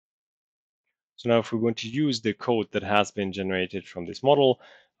So now if we want to use the code that has been generated from this model,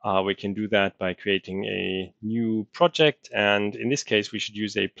 we can do that by creating a new project. And in this case, we should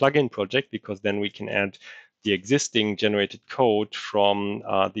use a plugin project because then we can add the existing generated code from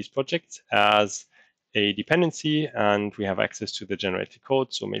these projects as a dependency, and we have access to the generated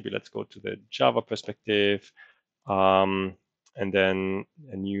code. So maybe let's go to the Java perspective, and then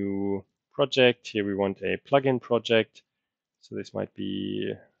a new project. Here we want a plugin project. So this might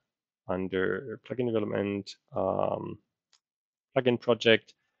be under plugin development, plugin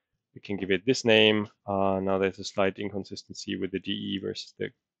project. We can give it this name. Now there's a slight inconsistency with the DE versus the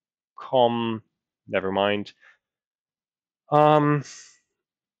COM. Never mind. Doesn't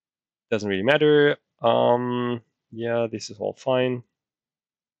really matter. Yeah, this is all fine.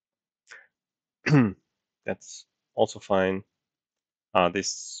 That's also fine.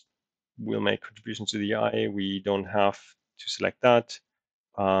 This will make contributions to the UI. We don't have to select that.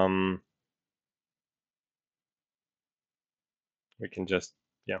 We can just,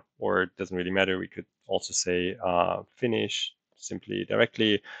 yeah, or it doesn't really matter. We could also say finish simply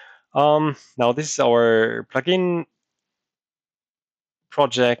directly. Now this is our plugin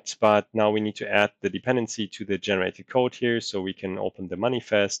project, but now we need to add the dependency to the generated code here. So we can open the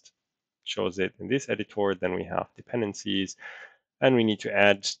manifest, shows it in this editor. Then we have dependencies, and we need to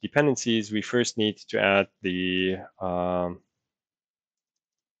add dependencies. We first need to add the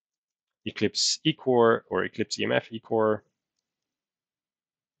Eclipse eCore or Eclipse EMF eCore.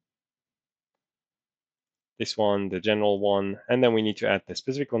 This one, the general one, and then we need to add the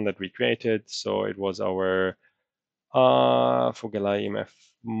specific one that we created. So it was our Vogella EMF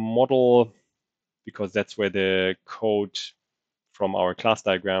model, because that's where the code from our class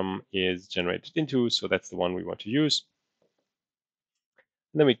diagram is generated into. So that's the one we want to use.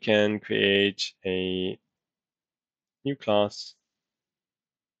 And then we can create a new class,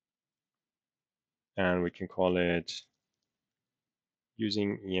 and we can call it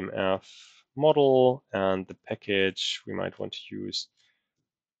using EMF model, and the package we might want to use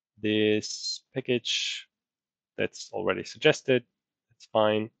this package that's already suggested. That's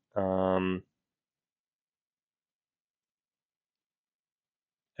fine.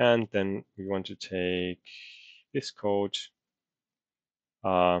 And then we want to take this code,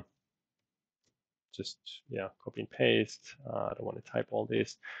 just, yeah, copy and paste. I don't want to type all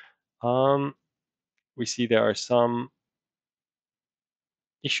this. We see there are some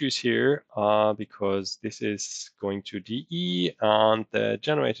issues here because this is going to DE, and the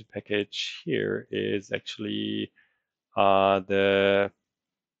generated package here is actually the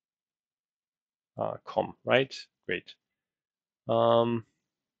COM, right? Great.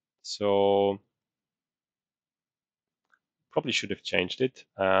 So probably should have changed it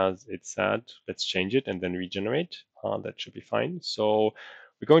as it said. Let's change it and then regenerate. That should be fine. So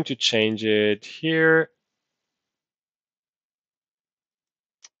we're going to change it here.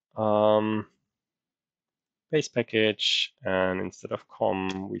 Base package, and instead of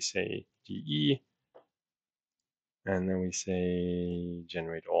COM, we say DE. And then we say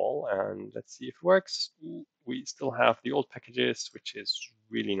generate all, and let's see if it works. We still have the old packages, which is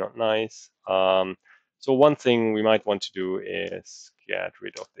really not nice. So one thing we might want to do is get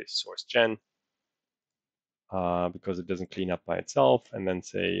rid of this source gen because it doesn't clean up by itself, and then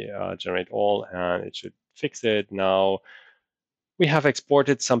say generate all, and it should fix it. Now we have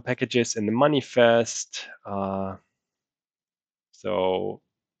exported some packages in the manifest. So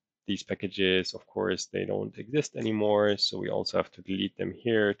these packages, of course, they don't exist anymore. So we also have to delete them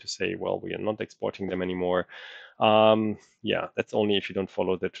here to say, well, we are not exporting them anymore. Yeah, that's only if you don't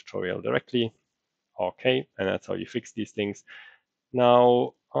follow the tutorial directly. Okay, and that's how you fix these things.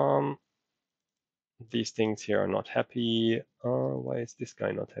 Now, these things here are not happy. Why is this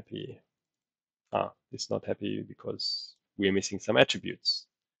guy not happy? It's not happy because we're missing some attributes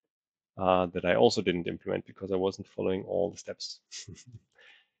that I also didn't implement because I wasn't following all the steps.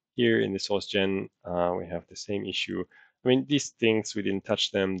 Here in the source gen, we have the same issue. I mean, these things, we didn't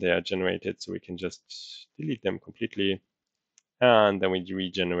touch them. They are generated, so we can just delete them completely. And then we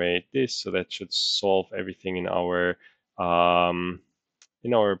regenerate this, so that should solve everything in our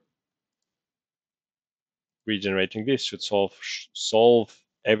regenerating this should solve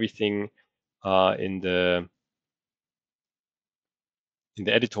everything in the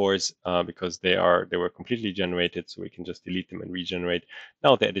editors because they were completely generated, so we can just delete them and regenerate.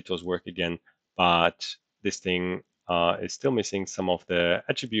 Now the editors work again, but this thing is still missing some of the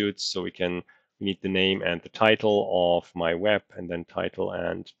attributes, so we need the name and the title of my web, and then title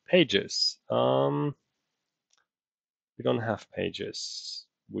and pages. We don't have pages.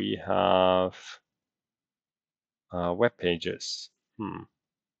 We have web pages.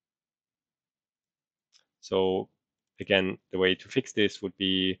 So again, the way to fix this would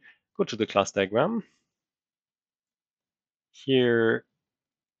be go to the class diagram here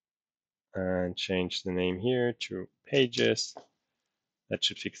and change the name here to pages. That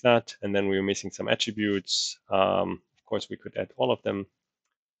should fix that. And then we're missing some attributes. Of course, we could add all of them.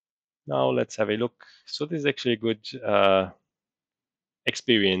 Now let's have a look. So this is actually a good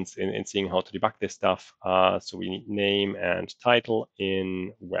experience in seeing how to debug this stuff. So we need name and title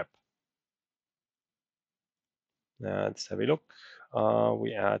in web. Let's have a look.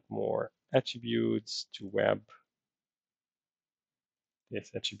 We add more attributes to web. This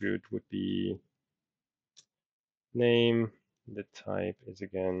attribute would be name. The type is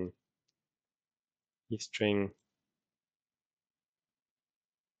again string.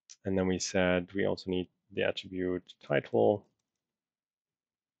 And then we said we also need the attribute title.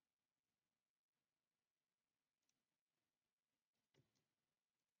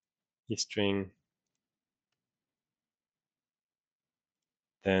 String.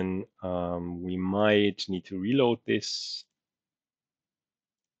 Then we might need to reload this.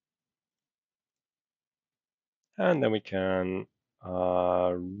 And then we can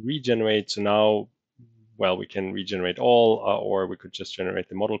regenerate. So now, well, we can regenerate all, or we could just generate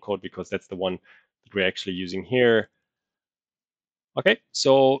the model code because that's the one that we're actually using here. Okay,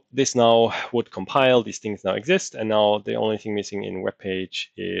 so this now would compile. These things now exist. And now the only thing missing in web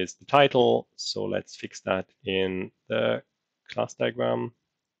page is the title. So let's fix that in the class diagram.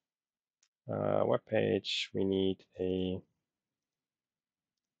 Web page, we need a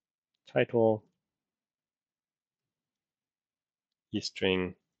title,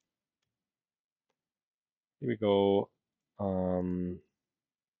 string. Here we go.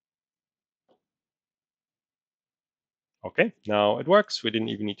 Okay, now it works. We didn't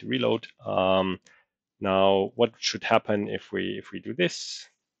even need to reload. Now, what should happen if we do this?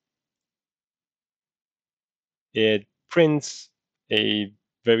 It prints a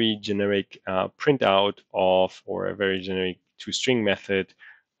very generic printout of, or a very generic toString method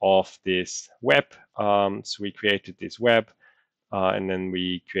of this web. So we created this web, and then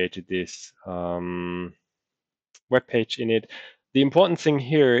we created this web page in it. The important thing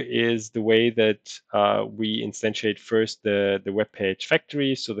here is the way that we instantiate first the web page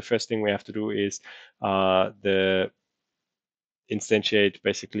factory. So the first thing we have to do is the instantiate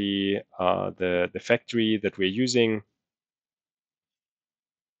basically the factory that we're using.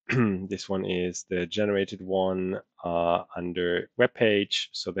 This one is the generated one under web page.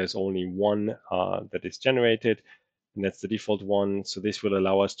 So there's only one that is generated, and that's the default one. So this will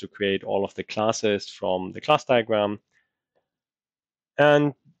allow us to create all of the classes from the class diagram.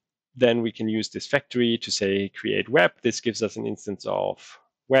 And then we can use this factory to say create web. This gives us an instance of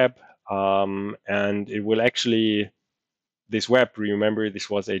web, and it will actually, this web, remember this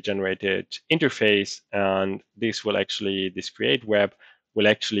was a generated interface, and this create web will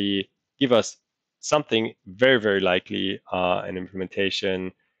actually give us something very, very likely an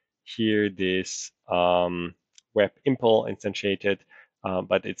implementation here, this web impl instantiated,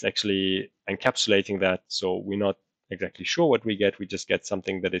 but it's actually encapsulating that. So we're not exactly sure what we get. We just get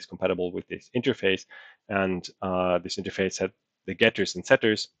something that is compatible with this interface. And this interface had the getters and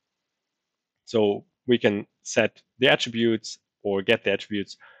setters. So we can set the attributes or get the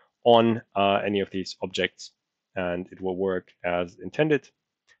attributes on any of these objects, and it will work as intended.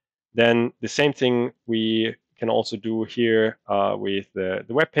 Then the same thing we can also do here with the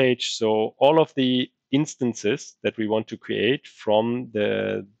web page. So all of the instances that we want to create from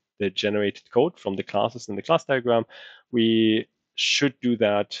the generated code from the classes in the class diagram, we should do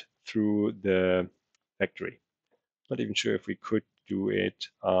that through the factory. Not even sure if we could do it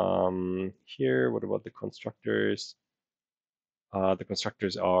here. What about the constructors? The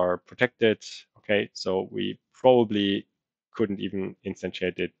constructors are protected. Okay, so we probably couldn't even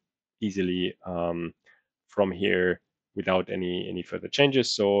instantiate it easily from here without any further changes.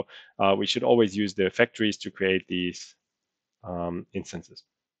 So we should always use the factories to create these instances.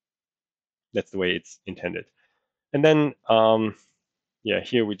 That's the way it's intended. And then, yeah,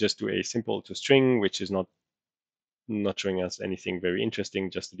 here we just do a simple toString, which is not showing us anything very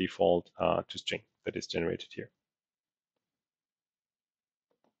interesting, just the default toString that is generated here.